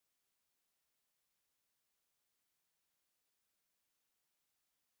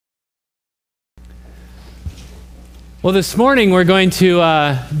Well, this morning we're going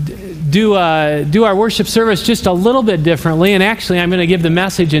to do our worship service just a little bit differently, and actually I'm going to give the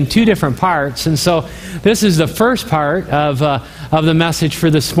message in two different parts. And so this is the first part of the message for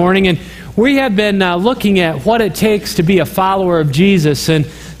this morning, and we have been looking at what it takes to be a follower of Jesus. And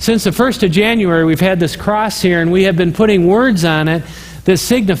since the 1st of January, we've had this cross here, and we have been putting words on it that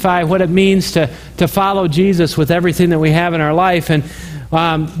signify what it means to follow Jesus with everything that we have in our life. And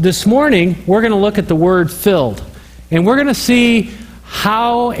this morning we're going to look at the word filled. And we're going to see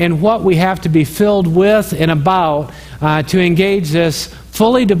how and what we have to be filled with and about to engage this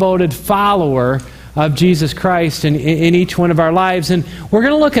fully devoted follower of Jesus Christ in each one of our lives. And we're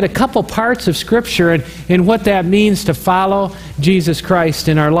going to look at a couple parts of Scripture and what that means to follow Jesus Christ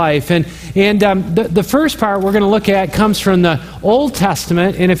in our life. And the first part we're going to look at comes from the Old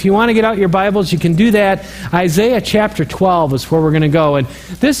Testament. And if you want to get out your Bibles, you can do that. Isaiah chapter 12 is where we're going to go. And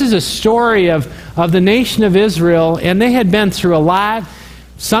this is a story of the nation of Israel, and they had been through a lot.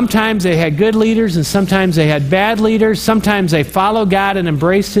 Sometimes they had good leaders, and sometimes they had bad leaders. Sometimes they followed God and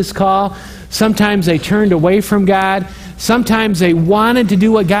embraced His call. Sometimes they turned away from God. Sometimes they wanted to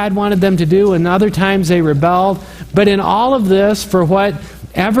do what God wanted them to do, and other times they rebelled. But in all of this, for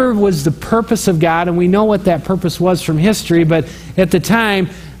whatever was the purpose of God, and we know what that purpose was from history, but at the time,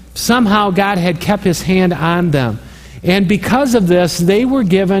 somehow God had kept His hand on them. And because of this, they were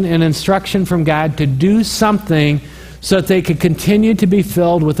given an instruction from God to do something so that they could continue to be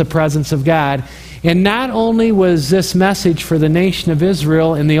filled with the presence of God. And not only was this message for the nation of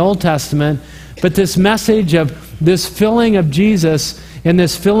Israel in the Old Testament, but this message of this filling of Jesus and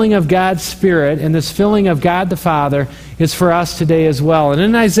this filling of God's Spirit and this filling of God the Father is for us today as well. And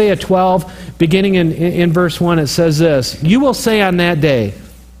in Isaiah 12, beginning in verse 1, it says this: "You will say on that day,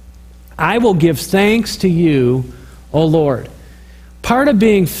 I will give thanks to you, O Lord." Part of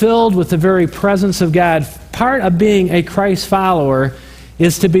being filled with the very presence of God, part of being a Christ follower,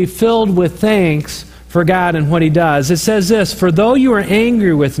 is to be filled with thanks for God and what He does. It says this: "For though you were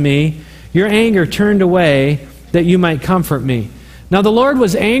angry with me, your anger turned away, that you might comfort me." Now the Lord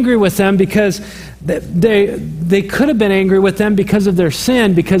was angry with them because they could have been angry with them because of their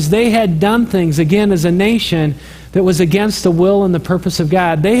sin, because they had done things, again, as a nation, that was against the will and the purpose of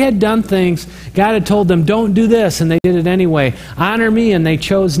God. They had done things, God had told them, don't do this, and they did it anyway. Honor me, and they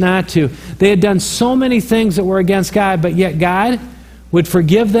chose not to. They had done so many things that were against God, but yet God would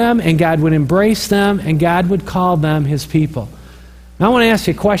forgive them, and God would embrace them, and God would call them His people. Now, I want to ask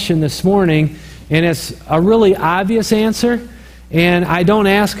you a question this morning, and it's a really obvious answer, and I don't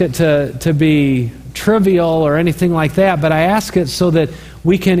ask it to be trivial or anything like that, but I ask it so that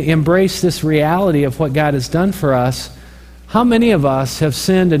we can embrace this reality of what God has done for us. How many of us have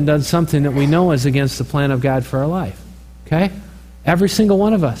sinned and done something that we know is against the plan of God for our life? Okay? Every single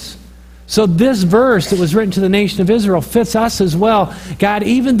one of us. So this verse that was written to the nation of Israel fits us as well. God,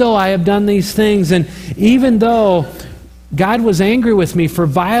 even though I have done these things, and even though God was angry with me for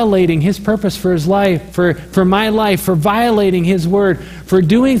violating His purpose for His life, for my life, for violating His word, for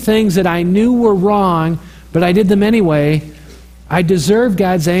doing things that I knew were wrong, but I did them anyway, I deserved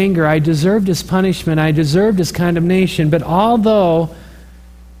God's anger, I deserved His punishment, I deserved His condemnation. But although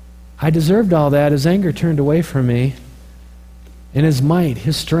I deserved all that, His anger turned away from me. And His might,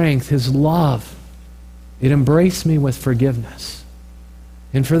 His strength, His love, it embraced me with forgiveness.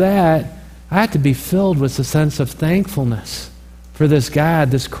 And for that, I have to be filled with a sense of thankfulness for this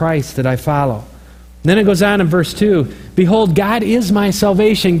God, this Christ that I follow. And then it goes on in verse 2, "Behold, God is my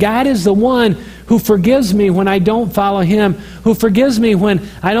salvation." God is the one who forgives me when I don't follow Him, who forgives me when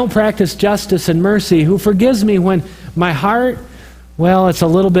I don't practice justice and mercy, who forgives me when my heart, well, it's a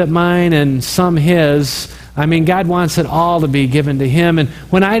little bit mine and some His. I mean, God wants it all to be given to Him. And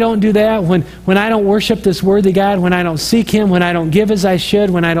when I don't do that, when I don't worship this worthy God, when I don't seek Him, when I don't give as I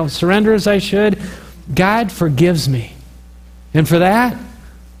should, when I don't surrender as I should, God forgives me. And for that,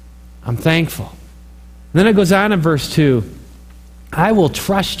 I'm thankful. Then it goes on in verse 2, "I will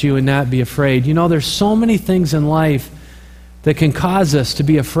trust you and not be afraid." You know, there's so many things in life that can cause us to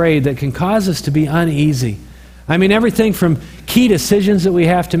be afraid, that can cause us to be uneasy. I mean, everything from key decisions that we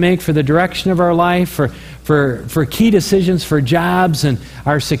have to make for the direction of our life, for key decisions for jobs and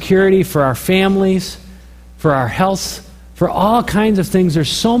our security, for our families, for our health, for all kinds of things. There's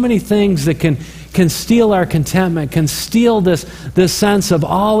so many things that can steal our contentment, can steal this sense of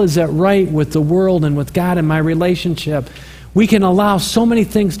all is at right with the world and with God and my relationship. We can allow so many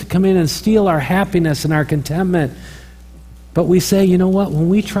things to come in and steal our happiness and our contentment. But we say, you know what? When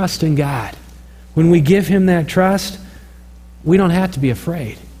we trust in God, when we give Him that trust, we don't have to be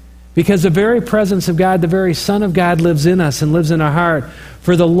afraid. Because the very presence of God, the very Son of God lives in us and lives in our heart.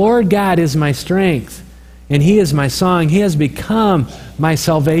 "For the Lord God is my strength, and He is my song. He has become my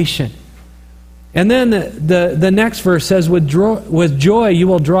salvation. And then the next verse says, with joy you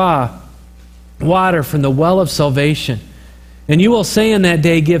will draw water from the well of salvation. And you will say in that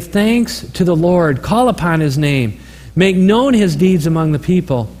day, give thanks to the Lord, call upon His name, make known His deeds among the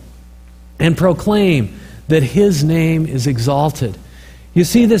people, and proclaim that His name is exalted. You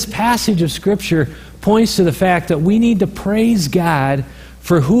see, this passage of Scripture points to the fact that we need to praise God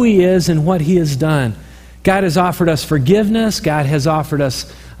for who He is and what He has done. God has offered us forgiveness. God has offered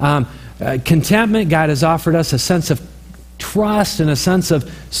us contentment. God has offered us a sense of trust and a sense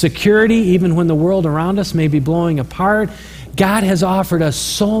of security, even when the world around us may be blowing apart. God has offered us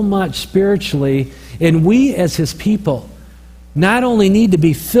so much spiritually, and we as His people not only need to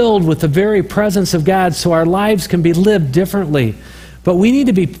be filled with the very presence of God so our lives can be lived differently, but we need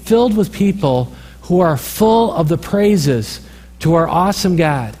to be filled with people who are full of the praises to our awesome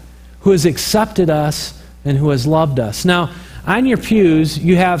God, who has accepted us and who has loved us. Now, on your pews,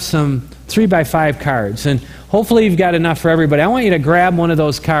 you have some 3x5 cards, and hopefully you've got enough for everybody. I want you to grab one of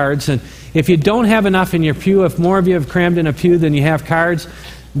those cards, and if you don't have enough in your pew, if more of you have crammed in a pew than you have cards,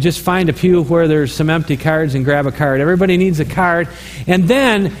 just find a pew where there's some empty cards and grab a card. Everybody needs a card, and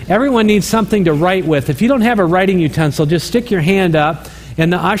then everyone needs something to write with. If you don't have a writing utensil, just stick your hand up,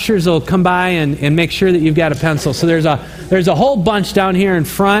 and the ushers will come by and make sure that you've got a pencil. So there's a whole bunch down here in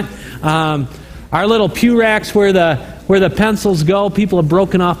front. Our little pew racks where the pencils go, people have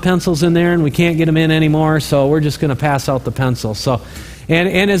broken off pencils in there and we can't get them in anymore, so we're just going to pass out the pencils. So,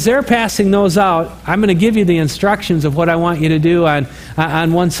 and as they're passing those out, I'm going to give you the instructions of what I want you to do on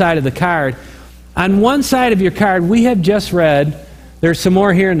one side of the card. On one side of your card, we have just read, there's some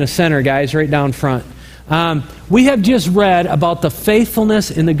more here in the center, guys, right down front. We have just read about the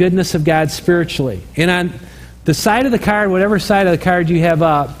faithfulness and the goodness of God spiritually. And on the side of the card, whatever side of the card you have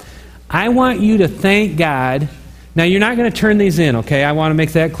up, I want you to thank God. Now, you're not going to turn these in, okay? I want to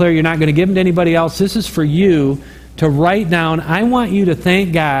make that clear. You're not going to give them to anybody else. This is for you to write down. I want you to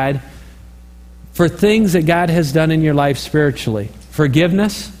thank God for things that God has done in your life spiritually.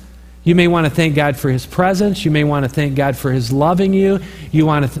 Forgiveness. You may want to thank God for His presence. You may want to thank God for His loving you. You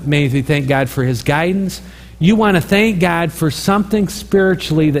want to maybe thank God for His guidance. You want to thank God for something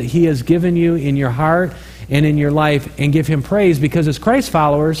spiritually that He has given you in your heart and in your life, and give Him praise, because as Christ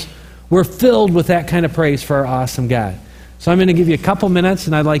followers, we're filled with that kind of praise for our awesome God. So I'm going to give you a couple minutes,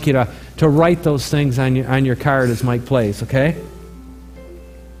 and I'd like you to write those things on your card as Mike plays, okay?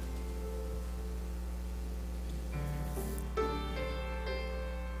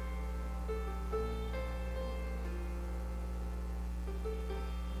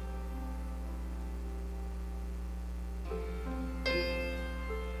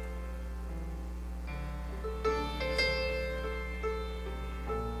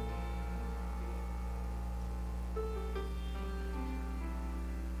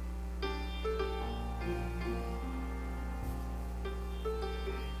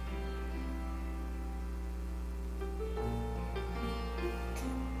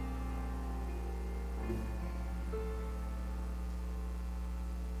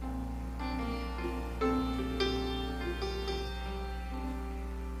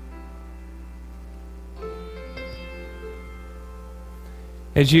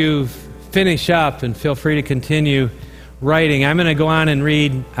 As you finish up, and feel free to continue writing, I'm going to go on and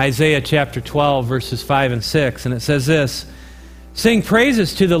read Isaiah chapter 12, verses 5 and 6, and it says this: Sing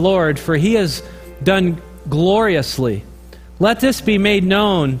praises to the Lord, for He has done gloriously. Let this be made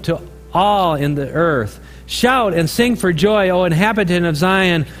known to all in the earth. Shout and sing for joy, O inhabitant of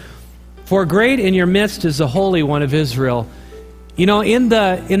Zion, for great in your midst is the Holy One of Israel. You know, in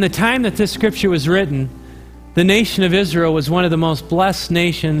the time that this scripture was written, the nation of Israel was one of the most blessed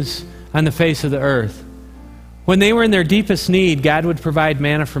nations on the face of the earth. When they were in their deepest need, God would provide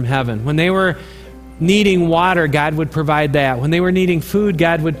manna from heaven. When they were needing water, God would provide that. When they were needing food,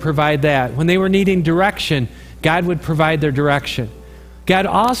 God would provide that. When they were needing direction, God would provide their direction. God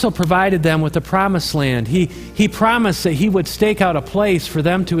also provided them with the promised land. He promised that He would stake out a place for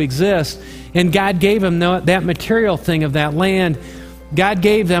them to exist, and God gave them that material thing of that land. God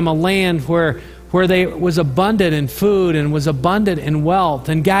gave them a land where they was abundant in food and was abundant in wealth,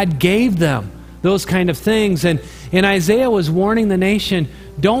 and God gave them those kind of things. And Isaiah was warning the nation,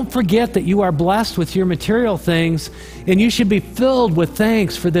 don't forget that you are blessed with your material things, and you should be filled with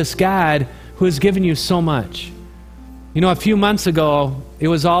thanks for this God who has given you so much. You know, a few months ago, it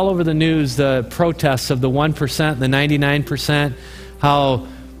was all over the news, the protests of the 1%, the 99%, how,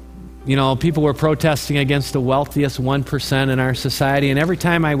 you know, people were protesting against the wealthiest 1% in our society. And every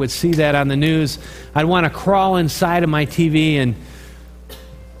time I would see that on the news, I'd want to crawl inside of my TV and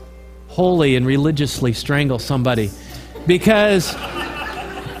wholly and religiously strangle somebody. Because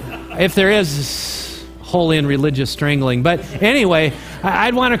if there is holy and religious strangling. But anyway,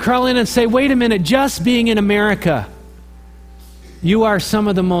 I'd want to crawl in and say, wait a minute, just being in America, you are some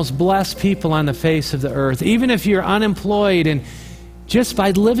of the most blessed people on the face of the earth. Even if you're unemployed, and just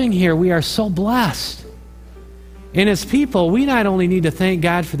by living here, we are so blessed. And as people, we not only need to thank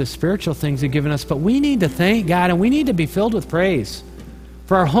God for the spiritual things He's given us, but we need to thank God, and we need to be filled with praise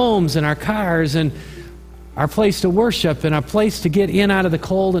for our homes and our cars and our place to worship and our place to get in out of the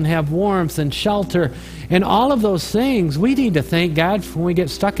cold and have warmth and shelter. And all of those things, we need to thank God for when we get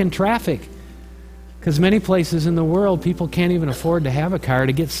stuck in traffic. Because many places in the world, people can't even afford to have a car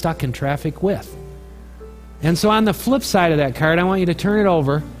to get stuck in traffic with. And so on the flip side of that card, I want you to turn it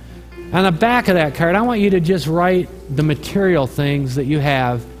over. On the back of that card, I want you to just write the material things that you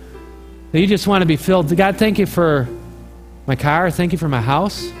have, that you just want to be filled. God, thank you for my car. Thank you for my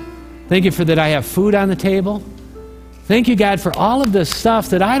house. Thank you for that I have food on the table. Thank you, God, for all of this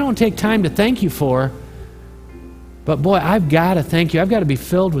stuff that I don't take time to thank you for. But boy, I've got to thank you. I've got to be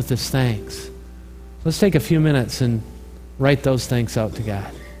filled with this thanks. Let's take a few minutes and write those thanks out to God.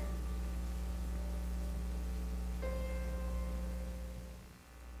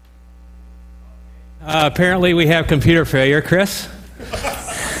 Apparently we have computer failure. Chris? I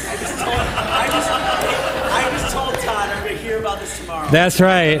just told Todd I'm going to hear about this tomorrow. That's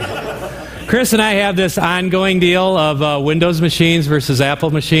right. Chris and I have this ongoing deal of Windows machines versus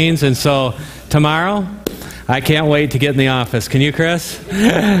Apple machines, and so tomorrow, I can't wait to get in the office. Can you, Chris?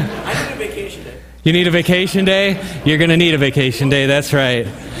 I need a vacation day. You need a vacation day? You're going to need a vacation day, that's right.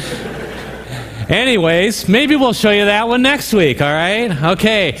 Anyways, maybe we'll show you that one next week, all right?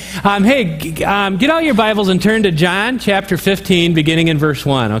 Okay. Get out your Bibles and turn to John chapter 15, beginning in verse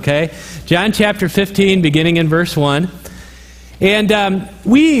 1, okay? John chapter 15, beginning in verse 1. And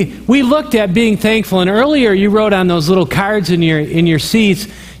we looked at being thankful, and earlier you wrote on those little cards in your seats,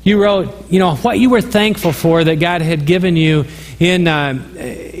 you wrote, what you were thankful for that God had given you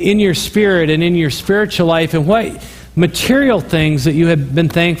in your spirit and in your spiritual life, and what material things that you have been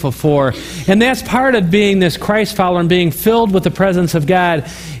thankful for. And that's part of being this Christ follower and being filled with the presence of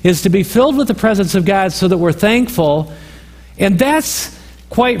God, is to be filled with the presence of God so that we're thankful. And that's,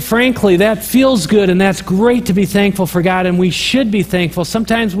 quite frankly, that feels good, and that's great to be thankful for God, and we should be thankful.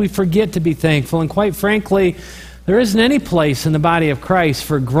 Sometimes we forget to be thankful, and quite frankly, there isn't any place in the body of Christ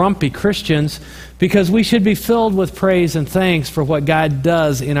for grumpy Christians, because we should be filled with praise and thanks for what God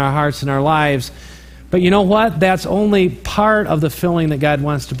does in our hearts and our lives. But you know what? That's only part of the filling that God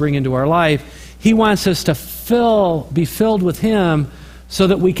wants to bring into our life. He wants us to be filled with Him so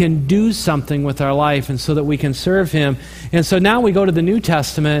that we can do something with our life and so that we can serve Him. And so now we go to the New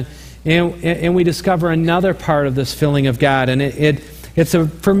Testament and we discover another part of this filling of God. And it's a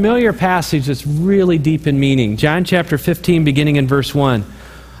familiar passage that's really deep in meaning. John chapter 15, beginning in verse 1.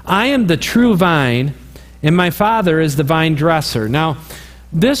 I am the true vine, and my Father is the vine dresser. Now,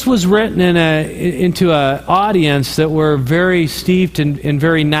 this was written into an audience that were very steeped and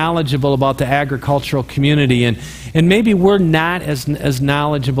very knowledgeable about the agricultural community. And maybe we're not as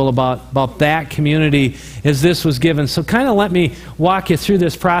knowledgeable about that community as this was given. So kind of let me walk you through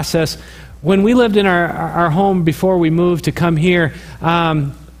this process. When we lived in our home before we moved to come here,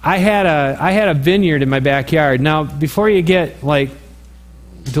 I had a vineyard in my backyard. Now, before you get like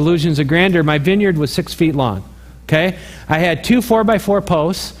delusions of grandeur, my vineyard was 6 feet long. Okay, I had 2 4x4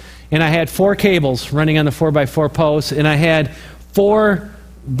 posts, and I had 4 cables running on the 4x4 posts, and I had 4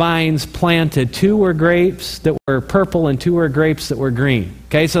 vines planted. 2 were grapes that were purple, and 2 were grapes that were green.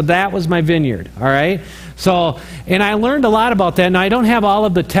 Okay, so that was my vineyard. All right, so and I learned a lot about that. Now I don't have all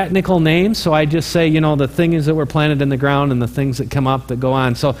of the technical names, so I just say the things that were planted in the ground and the things that come up that go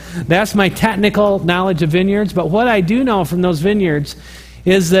on. So that's my technical knowledge of vineyards. But what I do know from those vineyards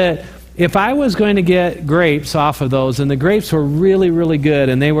is that if I was going to get grapes off of those, and the grapes were really, really good,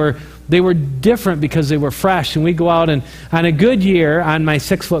 and they were different because they were fresh, and we'd go out and on a good year on my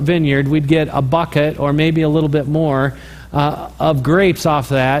 6-foot vineyard, we'd get a bucket or maybe a little bit more of grapes off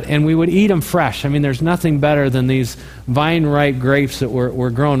that, and we would eat them fresh. I mean, there's nothing better than these vine-ripe grapes that were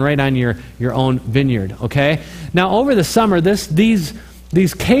grown right on your own vineyard, okay? Now, over the summer, these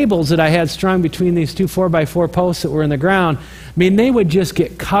cables that I had strung between these 2 4x4 posts that were in the ground, I mean, they would just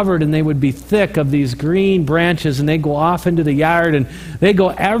get covered, and they would be thick of these green branches, and they'd go off into the yard, and they'd go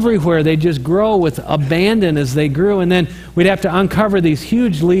everywhere. They'd just grow with abandon as they grew, and then we'd have to uncover these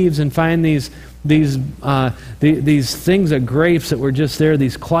huge leaves and find these things of grapes that were just there,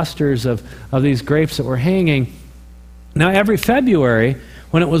 these clusters of these grapes that were hanging. Now, every February,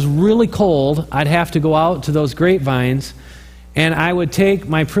 when it was really cold, I'd have to go out to those grapevines, and I would take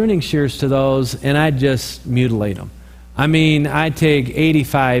my pruning shears to those and I'd just mutilate them. I mean, I'd take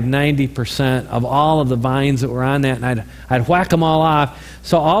 85, 90% of all of the vines that were on that, and I'd whack them all off.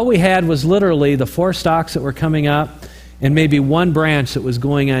 So all we had was literally the 4 stalks that were coming up and maybe 1 branch that was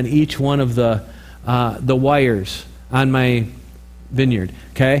going on each one of the wires on my vineyard,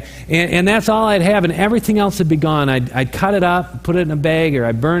 okay? And that's all I'd have, and everything else would be gone. I'd cut it up, put it in a bag, or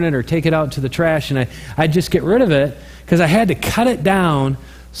I'd burn it or take it out to the trash, and I'd just get rid of it because I had to cut it down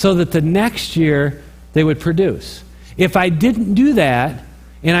so that the next year they would produce. If I didn't do that,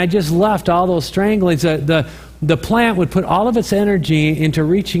 and I just left all those stranglings, the plant would put all of its energy into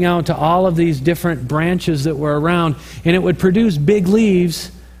reaching out to all of these different branches that were around, and it would produce big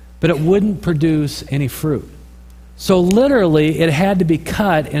leaves, but it wouldn't produce any fruit. So literally, it had to be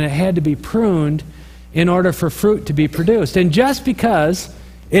cut and it had to be pruned in order for fruit to be produced. And just because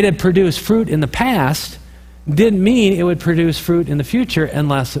it had produced fruit in the past didn't mean it would produce fruit in the future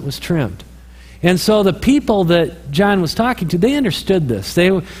unless it was trimmed. And so the people that John was talking to, they understood this. They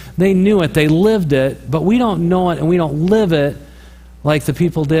knew it. They lived it. But we don't know it and we don't live it like the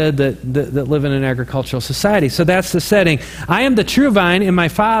people did that live in an agricultural society. So that's the setting. I am the true vine and my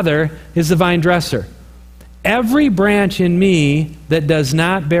Father is the vine dresser. Every branch in me that does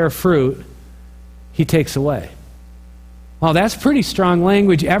not bear fruit, he takes away. Well, that's pretty strong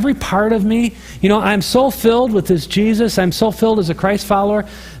language. Every part of me, I'm so filled with this Jesus, I'm so filled as a Christ follower,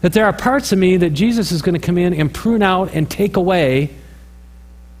 that there are parts of me that Jesus is going to come in and prune out and take away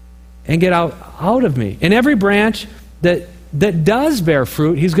and get out of me. And every branch that does bear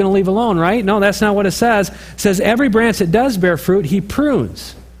fruit, he's going to leave alone, right? No, that's not what it says. It says every branch that does bear fruit, he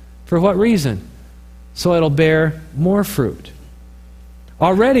prunes. For what reason? So it'll bear more fruit.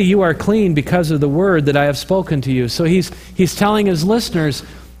 Already you are clean because of the word that I have spoken to you. So he's telling his listeners,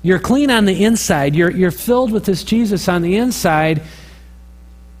 you're clean on the inside. You're filled with this Jesus on the inside,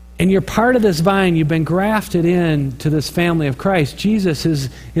 and you're part of this vine. You've been grafted in to this family of Christ. Jesus is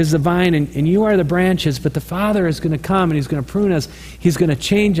the vine, and you are the branches, but the Father is going to come, and he's going to prune us. He's going to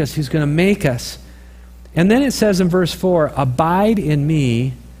change us. He's going to make us. And then it says in verse 4, abide in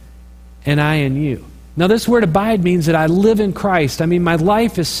me, and I in you. Now, this word abide means that I live in Christ. I mean, my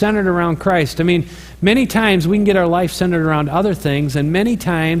life is centered around Christ. I mean, many times we can get our life centered around other things, and many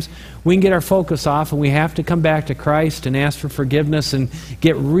times we can get our focus off, and we have to come back to Christ and ask for forgiveness and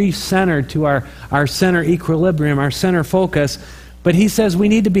get re-centered to our center equilibrium, our center focus. But he says we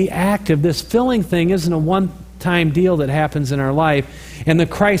need to be active. This filling thing isn't a one-time deal that happens in our life, and the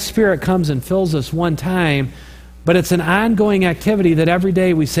Christ Spirit comes and fills us one time, but it's an ongoing activity that every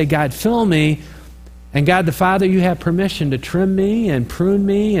day we say, God, fill me. And God the Father, you have permission to trim me and prune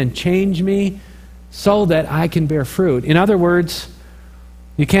me and change me so that I can bear fruit. In other words,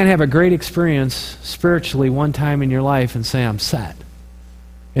 you can't have a great experience spiritually one time in your life and say, I'm set.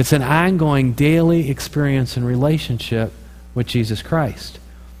 It's an ongoing daily experience and relationship with Jesus Christ.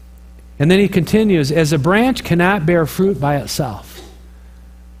 And then he continues, as a branch cannot bear fruit by itself.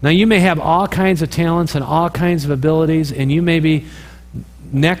 Now you may have all kinds of talents and all kinds of abilities, and you may be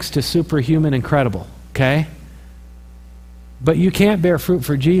next to superhuman incredible. Okay? But you can't bear fruit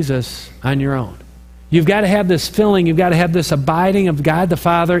for Jesus on your own. You've got to have this filling, you've got to have this abiding of God the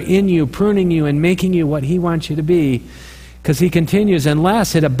Father in you, pruning you and making you what he wants you to be. Because he continues,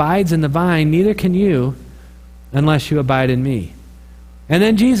 unless it abides in the vine, neither can you unless you abide in me. And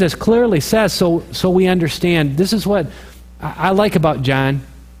then Jesus clearly says, so we understand, this is what I like about John.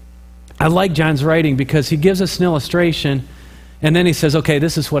 I like John's writing because he gives us an illustration and then he says, okay,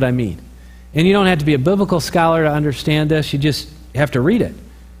 this is what I mean. And you don't have to be a biblical scholar to understand this. You just have to read it.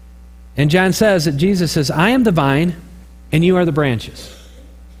 And John says that Jesus says, I am the vine, and you are the branches.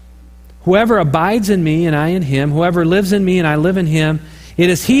 Whoever abides in me, and I in him, whoever lives in me, and I live in him, it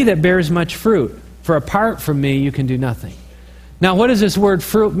is he that bears much fruit. For apart from me, you can do nothing. Now, what does this word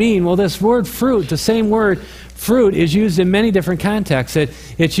fruit mean? Well, this word fruit, the same word fruit, is used in many different contexts.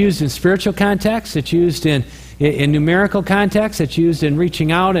 It's used in spiritual contexts. It's used in numerical context. It's used in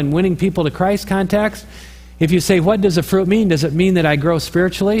reaching out and winning people to Christ context. If you say, what does a fruit mean? Does it mean that I grow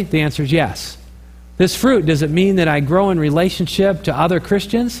spiritually? The answer is yes. This fruit, does it mean that I grow in relationship to other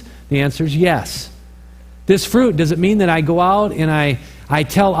Christians? The answer is yes. This fruit, does it mean that I go out and I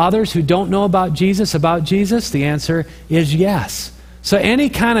tell others who don't know about Jesus? The answer is yes. So any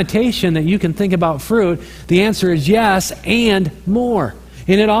connotation that you can think about fruit, the answer is yes and more.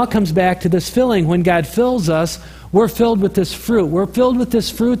 And it all comes back to this filling. When God fills us, we're filled with this fruit. We're filled with this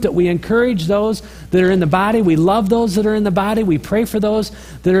fruit that we encourage those that are in the body. We love those that are in the body. We pray for those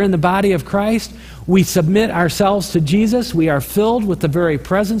that are in the body of Christ. We submit ourselves to Jesus. We are filled with the very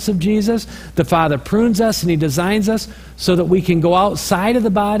presence of Jesus. The Father prunes us and He designs us so that we can go outside of the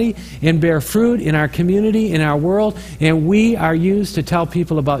body and bear fruit in our community, in our world, and we are used to tell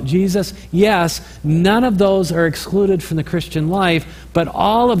people about Jesus. Yes, none of those are excluded from the Christian life, but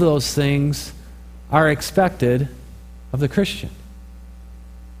all of those things are expected of the Christian.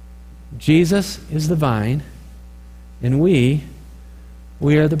 Jesus is the vine, and we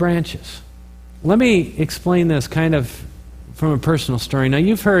are the branches. Let me explain this kind of from a personal story. Now,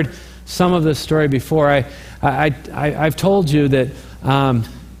 you've heard some of this story before. I've told you that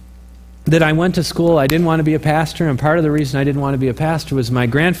that I went to school. I didn't want to be a pastor, and part of the reason I didn't want to be a pastor was my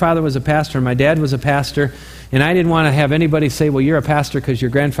grandfather was a pastor, and my dad was a pastor, and I didn't want to have anybody say, well, you're a pastor because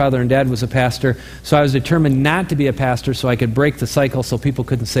your grandfather and dad was a pastor, so I was determined not to be a pastor so I could break the cycle so people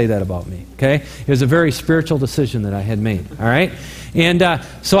couldn't say that about me, okay? It was a very spiritual decision that I had made, all right? And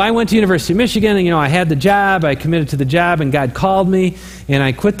so I went to University of Michigan, and, I had the job, I committed to the job, and God called me, and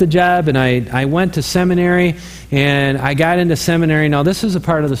I quit the job, and I went to seminary, and I got into seminary. Now, this is a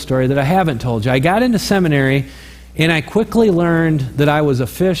part of the story that I haven't told you. I got into seminary, and I quickly learned that I was a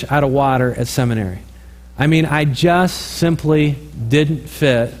fish out of water at seminary. I mean, I just simply didn't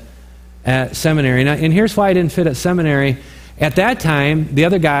fit at seminary. And here's why I didn't fit at seminary. At that time, the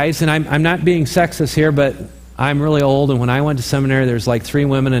other guys, and I'm not being sexist here, but I'm really old, and when I went to seminary, there's like 3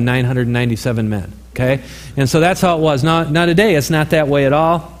 women and 997 men, okay? And so that's how it was. Now today, it's not that way at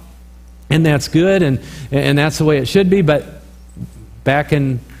all, and that's good, and that's the way it should be, but back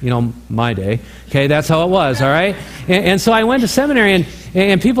in, my day, okay, that's how it was, all right? And so I went to seminary,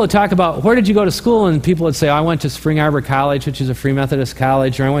 and people would talk about, where did you go to school? And people would say, I went to Spring Arbor College, which is a Free Methodist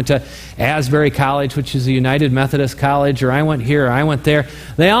college, or I went to Asbury College, which is a United Methodist college, or I went here, or I went there.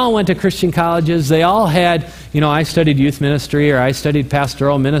 They all went to Christian colleges. They all had, I studied youth ministry, or I studied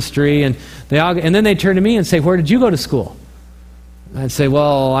pastoral ministry, and then they'd turn to me and say, where did you go to school? I'd say,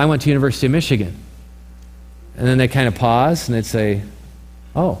 well, I went to University of Michigan. And then they kind of pause, and they'd say,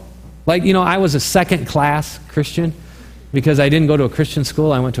 oh. Like, I was a second-class Christian because I didn't go to a Christian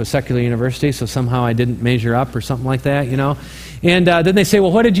school. I went to a secular university, so somehow I didn't measure up or something like that, And then they say,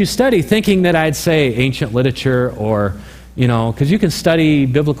 well, what did you study? Thinking that I'd say ancient literature or, because you can study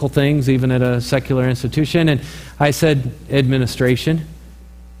biblical things even at a secular institution. And I said administration.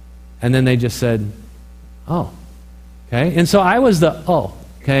 And then they just said, oh. Okay, and so I was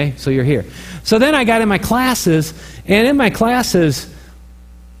okay, so you're here. So then I got in my classes, and in my classes,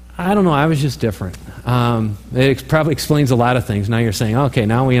 I don't know, I was just different. It probably explains a lot of things. Now you're saying, okay,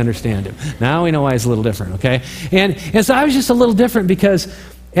 now we understand him. Now we know why he's a little different, okay? And so I was just a little different because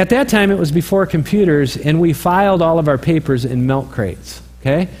at that time it was before computers, and we filed all of our papers in milk crates,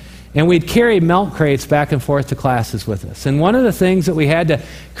 okay? And we'd carry milk crates back and forth to classes with us. And one of the things that we had to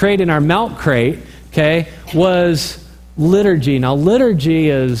create in our milk crate, okay, was liturgy. Now, liturgy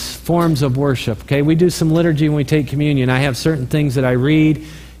is forms of worship, okay? We do some liturgy when we take communion. I have certain things that I read.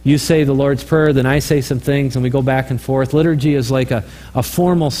 You say the Lord's Prayer, then I say some things, and we go back and forth. Liturgy is like a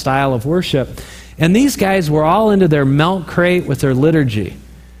formal style of worship. And these guys were all into their milk crate with their liturgy.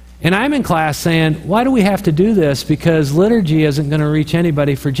 And I'm in class saying, why do we have to do this? Because liturgy isn't going to reach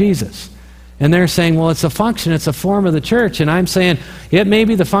anybody for Jesus. And they're saying, well, it's a function, it's a form of the church. And I'm saying, it may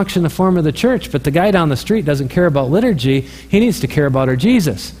be the function, the form of the church, but the guy down the street doesn't care about liturgy. He needs to care about our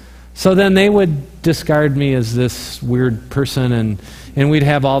Jesus. So then they would discard me as this weird person, and we'd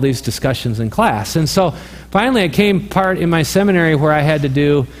have all these discussions in class. And so finally it came part in my seminary where I had to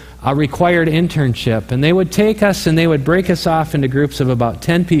do a required internship. And they would take us and they would break us off into groups of about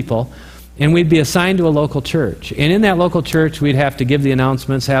 10 people, and we'd be assigned to a local church. And in that local church, we'd have to give the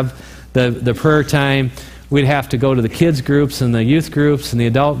announcements, have the prayer time. We'd have to go to the kids groups and the youth groups and the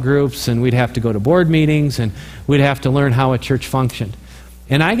adult groups, and we'd have to go to board meetings, and we'd have to learn how a church functioned.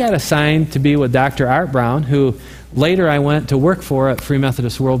 And I got assigned to be with Dr. Art Brown, who later I went to work for at Free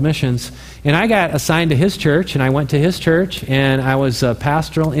Methodist World Missions. And I got assigned to his church, and I went to his church, and I was a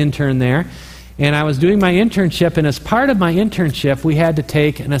pastoral intern there. And I was doing my internship, and as part of my internship, we had to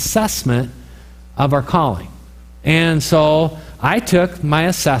take an assessment of our calling. And so I took my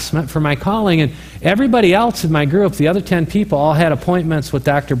assessment for my calling, and everybody else in my group, the other 10 people, all had appointments with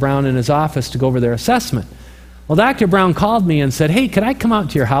Dr. Brown in his office to go over their assessment. Well, Dr. Brown called me and said, hey, could I come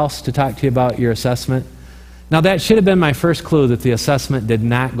out to your house to talk to you about your assessment? Now, that should have been my first clue that the assessment did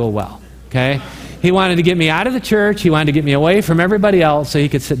not go well, okay? He wanted to get me out of the church. He wanted to get me away from everybody else so he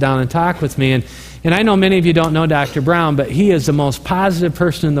could sit down and talk with me. And I know many of you don't know Dr. Brown, but he is the most positive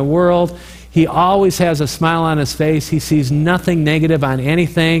person in the world. He always has a smile on his face. He sees nothing negative on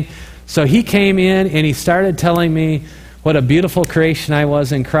anything. So he came in and he started telling me what a beautiful creation I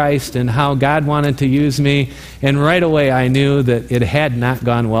was in Christ and how God wanted to use me. And right away I knew that it had not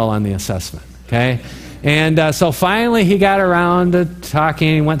gone well on the assessment. Okay? And so finally he got around to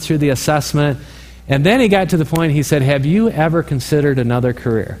talking. He went through the assessment. And then he got to the point, he said, have you ever considered another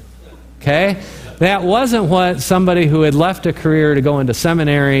career? Okay? That wasn't what somebody who had left a career to go into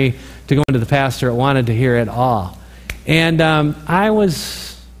seminary, to go into the pastorate wanted to hear at all. And I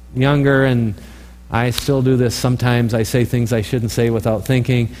was younger, and I still do this sometimes. I say things I shouldn't say without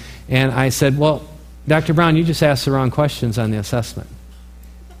thinking. And I said, well, Dr. Brown, you just asked the wrong questions on the assessment.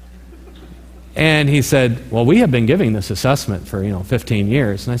 And he said, well, we have been giving this assessment for 15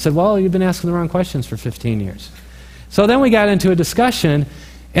 years. And I said, well, you've been asking the wrong questions for 15 years. So then we got into a discussion,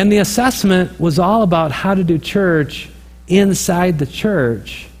 and the assessment was all about how to do church inside the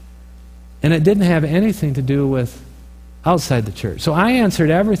church, and it didn't have anything to do with outside the church. So I answered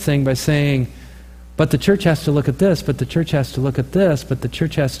everything by saying, but the church has to look at this, but the church has to look at this, but the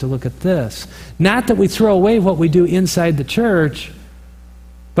church has to look at this. Not that we throw away what we do inside the church,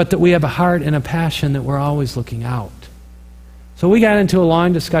 but that we have a heart and a passion that we're always looking out. So we got into a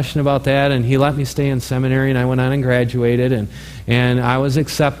long discussion about that, and he let me stay in seminary, and I went on and graduated, and I was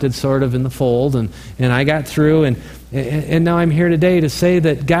accepted sort of in the fold, and I got through, and now I'm here today to say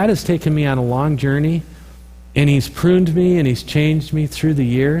that God has taken me on a long journey, and He's pruned me, and He's changed me through the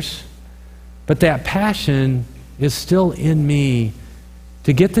years. But that passion is still in me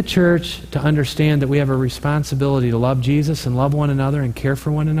to get the church to understand that we have a responsibility to love Jesus and love one another and care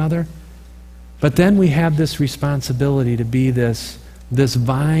for one another. But then we have this responsibility to be this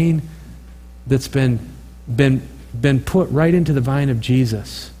vine that's been put right into the vine of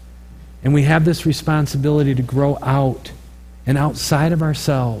Jesus. And we have this responsibility to grow out and outside of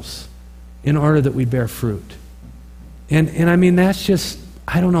ourselves in order that we bear fruit. And I mean, that's just,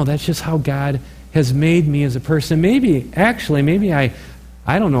 I don't know, that's just how God has made me as a person. Maybe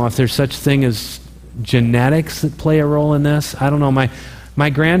I don't know if there's such thing as genetics that play a role in this. I don't know. My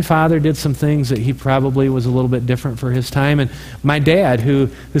grandfather did some things that he probably was a little bit different for his time. And my dad, who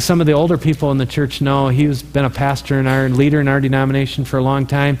some of the older people in the church know, he's been a pastor and our leader in our denomination for a long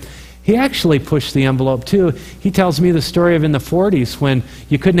time. He actually pushed the envelope too. He tells me the story of in the 40s when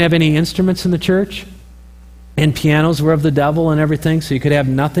you couldn't have any instruments in the church. And pianos were of the devil and everything, so you could have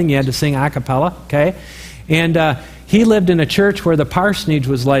nothing. You had to sing a cappella, okay? And he lived in a church where the parsonage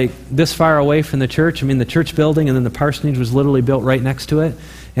was like this far away from the church. I mean, the church building, and then the parsonage was literally built right next to it.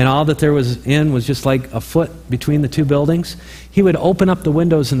 And all that there was in was just like a foot between the two buildings. He would open up the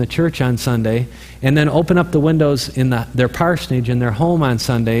windows in the church on Sunday, and then open up the windows in their parsonage in their home on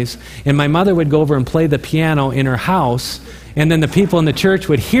Sundays. And my mother would go over and play the piano in her house, and then the people in the church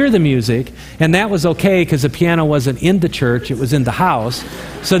would hear the music, and that was okay because the piano wasn't in the church, it was in the house.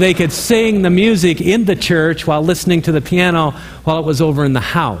 So they could sing the music in the church while listening to the piano while it was over in the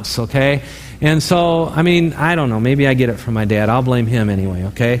house, okay? And so, I mean, I don't know, maybe I get it from my dad. I'll blame him anyway,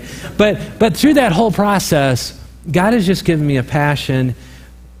 okay? But through that whole process, God has just given me a passion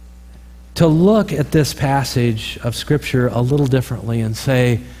to look at this passage of Scripture a little differently and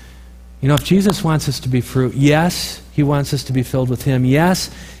say, you know, if Jesus wants us to be fruit, yes, He wants us to be filled with Him. Yes,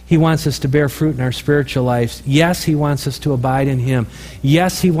 He wants us to bear fruit in our spiritual lives. Yes, He wants us to abide in Him.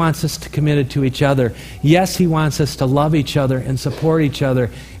 Yes, He wants us to be committed to each other. Yes, He wants us to love each other and support each other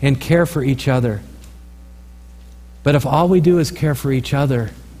and care for each other. But if all we do is care for each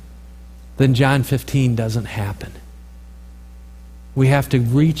other, then John 15 doesn't happen. We have to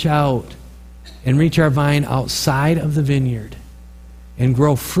reach out and reach our vine outside of the vineyard and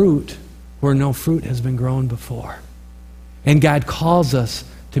grow fruit where no fruit has been grown before. And God calls us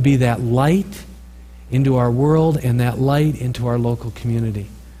to be that light into our world and that light into our local community.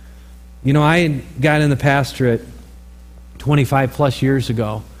 You know, I got in the pastorate 25 plus years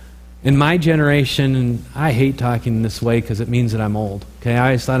ago. In my generation, and I hate talking this way because it means that I'm old. Okay, I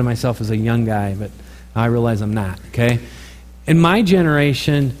always thought of myself as a young guy, but I realize I'm not. Okay, in my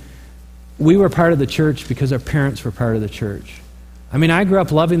generation, we were part of the church because our parents were part of the church. I mean, I grew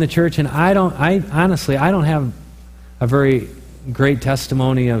up loving the church, and I honestly don't have a very great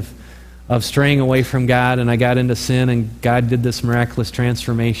testimony of straying away from God, and I got into sin, and God did this miraculous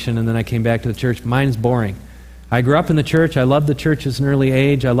transformation, and then I came back to the church. Mine's boring. I grew up in the church. I loved the church at an early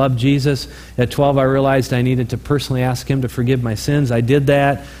age. I loved Jesus. At 12, I realized I needed to personally ask Him to forgive my sins. I did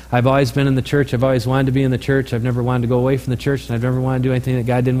that. I've always been in the church. I've always wanted to be in the church. I've never wanted to go away from the church, and I've never wanted to do anything that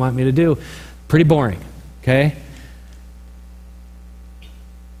God didn't want me to do. Pretty boring, okay?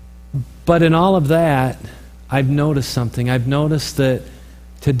 But in all of that, I've noticed something. I've noticed that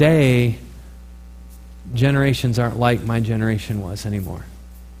today, generations aren't like my generation was anymore.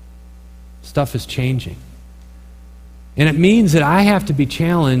 Stuff is changing. And it means that I have to be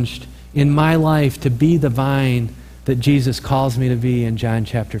challenged in my life to be the vine that Jesus calls me to be in John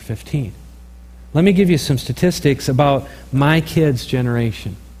chapter 15. Let me give you some statistics about my kids'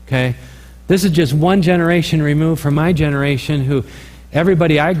 generation, okay? This is just one generation removed from my generation, who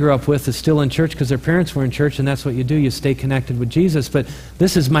everybody I grew up with is still in church because their parents were in church, and that's what you do. You stay connected with Jesus. But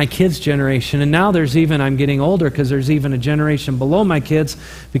this is my kids' generation. And now I'm getting older because there's even a generation below my kids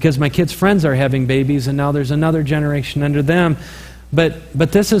because my kids' friends are having babies, and now there's another generation under them. But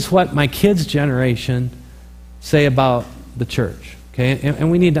this is what my kids' generation say about the church, okay?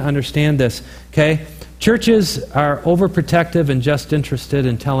 And we need to understand this, okay? Churches are overprotective and just interested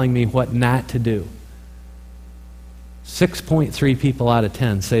in telling me what not to do. 6.3 people out of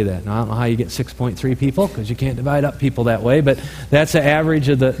 10 say that. Now, I don't know how you get 6.3 people, because you can't divide up people that way, but that's the average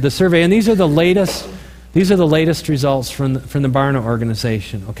of the survey. And these are the latest results from the Barna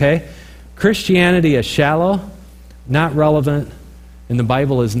organization, okay? Christianity is shallow, not relevant, and the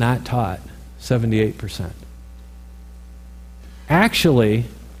Bible is not taught, 78%. Actually,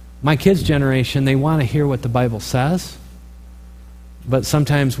 my kids' generation, they want to hear what the Bible says, but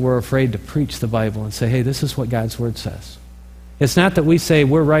sometimes we're afraid to preach the Bible and say, hey, this is what God's Word says. It's not that we say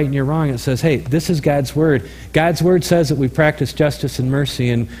we're right and you're wrong. It says, hey, this is God's Word. God's Word says that we practice justice and mercy,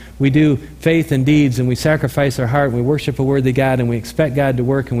 and we do faith and deeds, and we sacrifice our heart, and we worship a worthy God, and we expect God to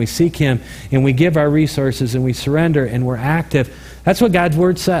work, and we seek Him, and we give our resources, and we surrender, and we're active. That's what God's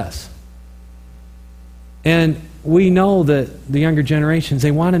Word says. And we know that the younger generations, they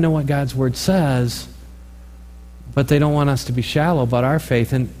want to know what God's Word says, but they don't want us to be shallow about our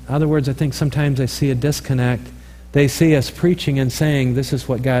faith. In other words, I think sometimes I see a disconnect. They see us preaching and saying, this is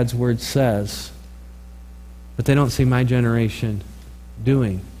what God's Word says, but they don't see my generation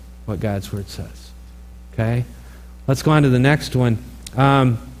doing what God's Word says. Okay? Let's go on to the next one.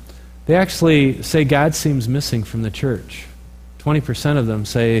 They actually say God seems missing from the church. 20% of them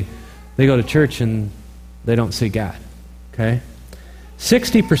say they go to church and they don't see God. Okay?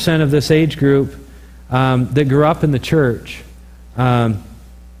 60% of this age group that grew up in the church no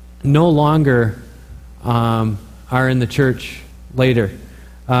longer are in the church later.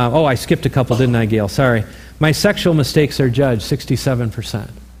 I skipped a couple, didn't I, Gail? Sorry. My sexual mistakes are judged, 67%.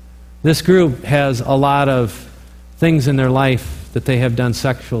 This group has a lot of things in their life that they have done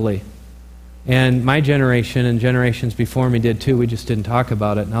sexually. And my generation and generations before me did too. We just didn't talk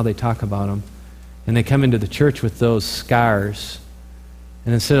about it. Now they talk about them. And they come into the church with those scars.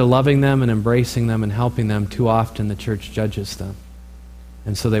 And instead of loving them and embracing them and helping them, too often the church judges them.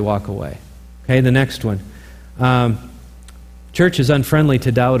 And so they walk away. Okay, the next one. Church is unfriendly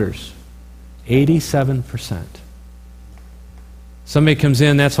to doubters. 87%. Somebody comes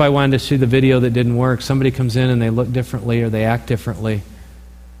in, that's why I wanted to see the video that didn't work. Somebody comes in and they look differently or they act differently.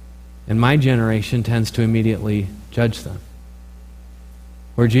 And my generation tends to immediately judge them.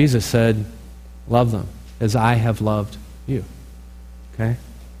 Where Jesus said, love them as I have loved you. Okay?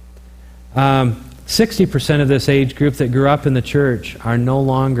 60% of this age group that grew up in the church are no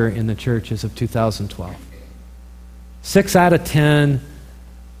longer in the church as of 2012. 6 out of 10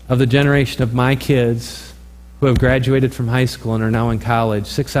 of the generation of my kids who have graduated from high school and are now in college,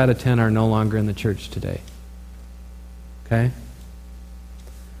 6 out of 10 are no longer in the church today. Okay?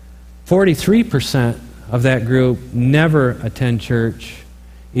 43% of that group never attend church.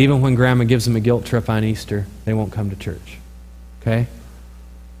 Even when grandma gives them a guilt trip on Easter, they won't come to church. Okay?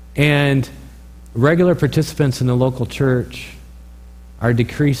 And regular participants in the local church are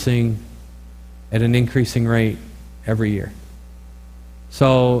decreasing at an increasing rate every year.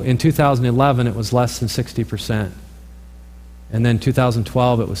 So in 2011, it was less than 60%. And then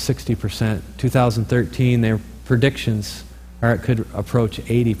 2012, it was 60%. 2013, their predictions are it could approach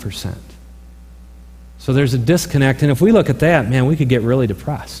 80%. So there's a disconnect. And if we look at that, man, we could get really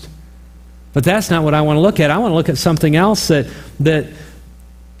depressed. But that's not what I want to look at. I want to look at something else that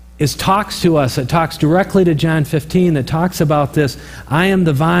talks to us. It talks directly to John 15, that talks about this. I am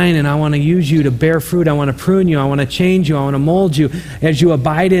the vine, and I want to use you to bear fruit. I want to prune you. I want to change you. I want to mold you. As you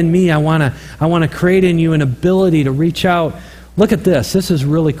abide in me, I want to create in you an ability to reach out. Look at this. This is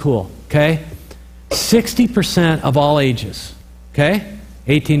really cool, okay? 60% of all ages, okay?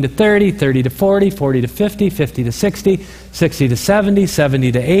 18 to 30, 30 to 40, 40 to 50, 50 to 60, 60 to 70,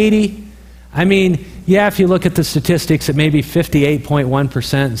 70 to 80. I mean, yeah, if you look at the statistics, it may be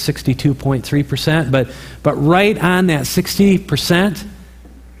 58.1% and 62.3%, but right on that 60%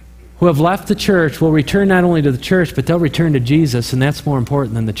 who have left the church will return not only to the church, but they'll return to Jesus, and that's more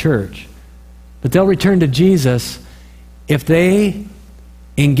important than the church. But they'll return to Jesus if they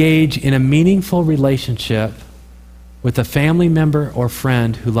engage in a meaningful relationship with a family member or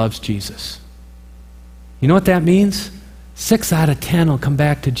friend who loves Jesus. You know what that means? 6 out of 10 will come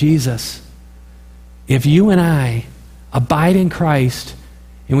back to Jesus. If you and I abide in Christ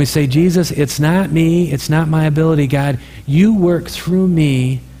and we say, Jesus, it's not me, it's not my ability, God. You work through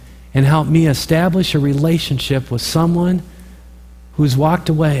me and help me establish a relationship with someone who's walked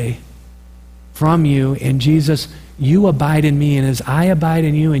away from you. And Jesus, you abide in me. And as I abide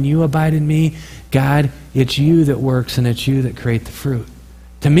in you and you abide in me, God, it's you that works and it's you that create the fruit.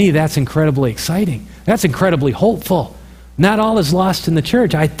 To me, that's incredibly exciting. That's incredibly hopeful. Not all is lost in the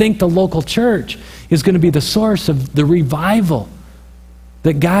church. I think the local church is going to be the source of the revival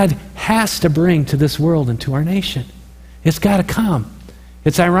that God has to bring to this world and to our nation. It's got to come.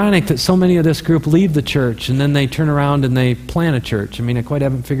 It's ironic that so many of this group leave the church and then they turn around and they plant a church. I mean, I quite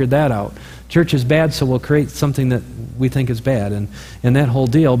haven't figured that out. Church is bad, so we'll create something that we think is bad and that whole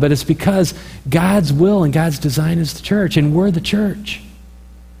deal. But it's because God's will and God's design is the church, and we're the church.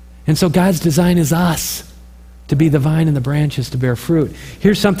 And so God's design is us, to be the vine and the branches to bear fruit.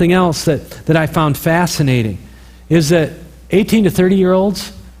 Here's something else that I found fascinating, is that 18 to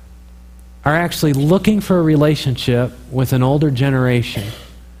 30-year-olds are actually looking for a relationship with an older generation,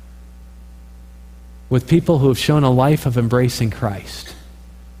 with people who have shown a life of embracing Christ.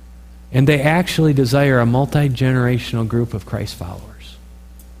 And they actually desire a multi-generational group of Christ followers.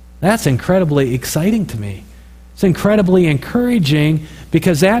 That's incredibly exciting to me. It's incredibly encouraging,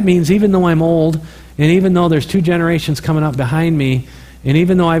 because that means even though I'm old, and even though there's 2 generations coming up behind me, and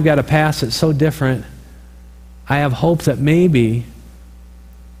even though I've got a past that's so different, I have hope that maybe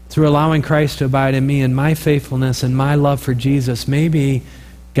through allowing Christ to abide in me and my faithfulness and my love for Jesus, maybe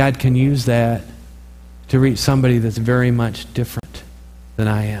God can use that to reach somebody that's very much different than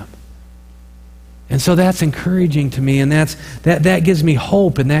I am. And so that's encouraging to me, and that gives me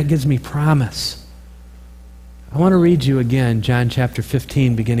hope, and that gives me promise. I want to read you again John chapter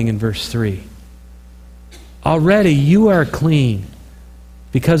 15, beginning in verse 3. Already you are clean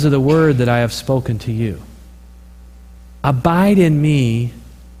because of the word that I have spoken to you. Abide in me,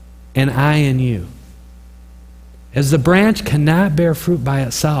 and I in you. As the branch cannot bear fruit by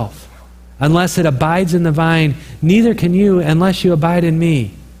itself unless it abides in the vine, neither can you unless you abide in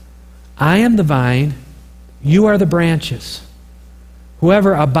me. I am the vine, you are the branches.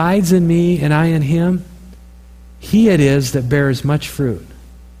 Whoever abides in me and I in him, he it is that bears much fruit.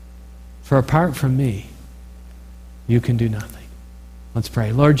 For apart from me, you can do nothing. Let's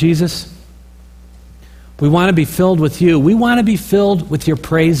pray. Lord Jesus, we want to be filled with you. We want to be filled with your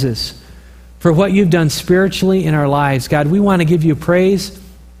praises for what you've done spiritually in our lives. God, we want to give you praise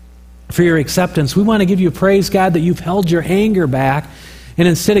for your acceptance. We want to give you praise, God, that you've held your anger back, and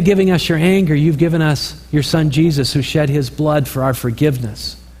instead of giving us your anger, you've given us your Son Jesus, who shed his blood for our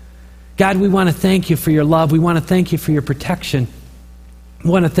forgiveness. God, we want to thank you for your love. We want to thank you for your protection. We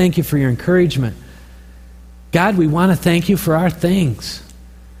want to thank you for your encouragement. God, we want to thank you for our things.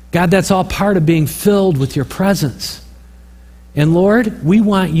 God, that's all part of being filled with your presence. And Lord, we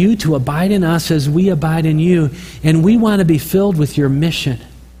want you to abide in us as we abide in you. And we want to be filled with your mission.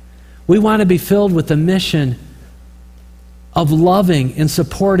 We want to be filled with the mission of loving and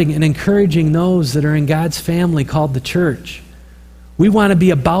supporting and encouraging those that are in God's family called the church. We want to be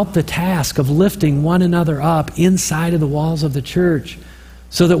about the task of lifting one another up inside of the walls of the church,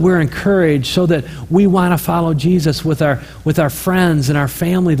 so that we're encouraged, so that we want to follow Jesus with our friends and our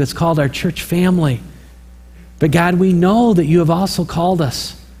family that's called our church family. But God, we know that you have also called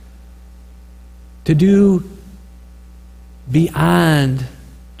us to do beyond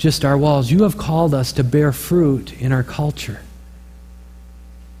just our walls. You have called us to bear fruit in our culture.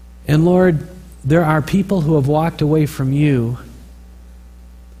 And Lord, there are people who have walked away from you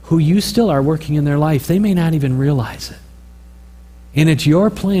who you still are working in their life. They may not even realize it. And it's your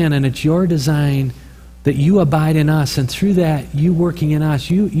plan and it's your design that you abide in us, and through that, you working in us,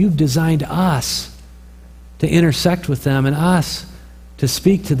 you've designed us to intersect with them, and us to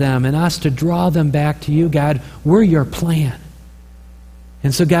speak to them, and us to draw them back to you, God. We're your plan.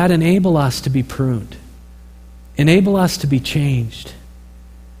 And so, God, enable us to be pruned. Enable us to be changed.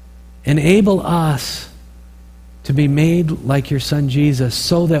 Enable us to be made like your Son Jesus,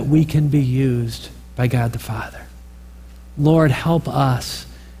 so that we can be used by God the Father. Lord, help us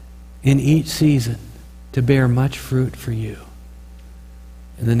in each season to bear much fruit for you.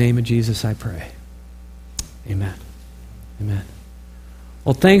 In the name of Jesus, I pray. Amen. Amen.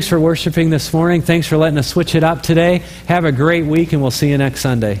 Well, thanks for worshiping this morning. Thanks for letting us switch it up today. Have a great week, and we'll see you next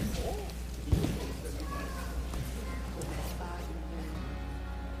Sunday.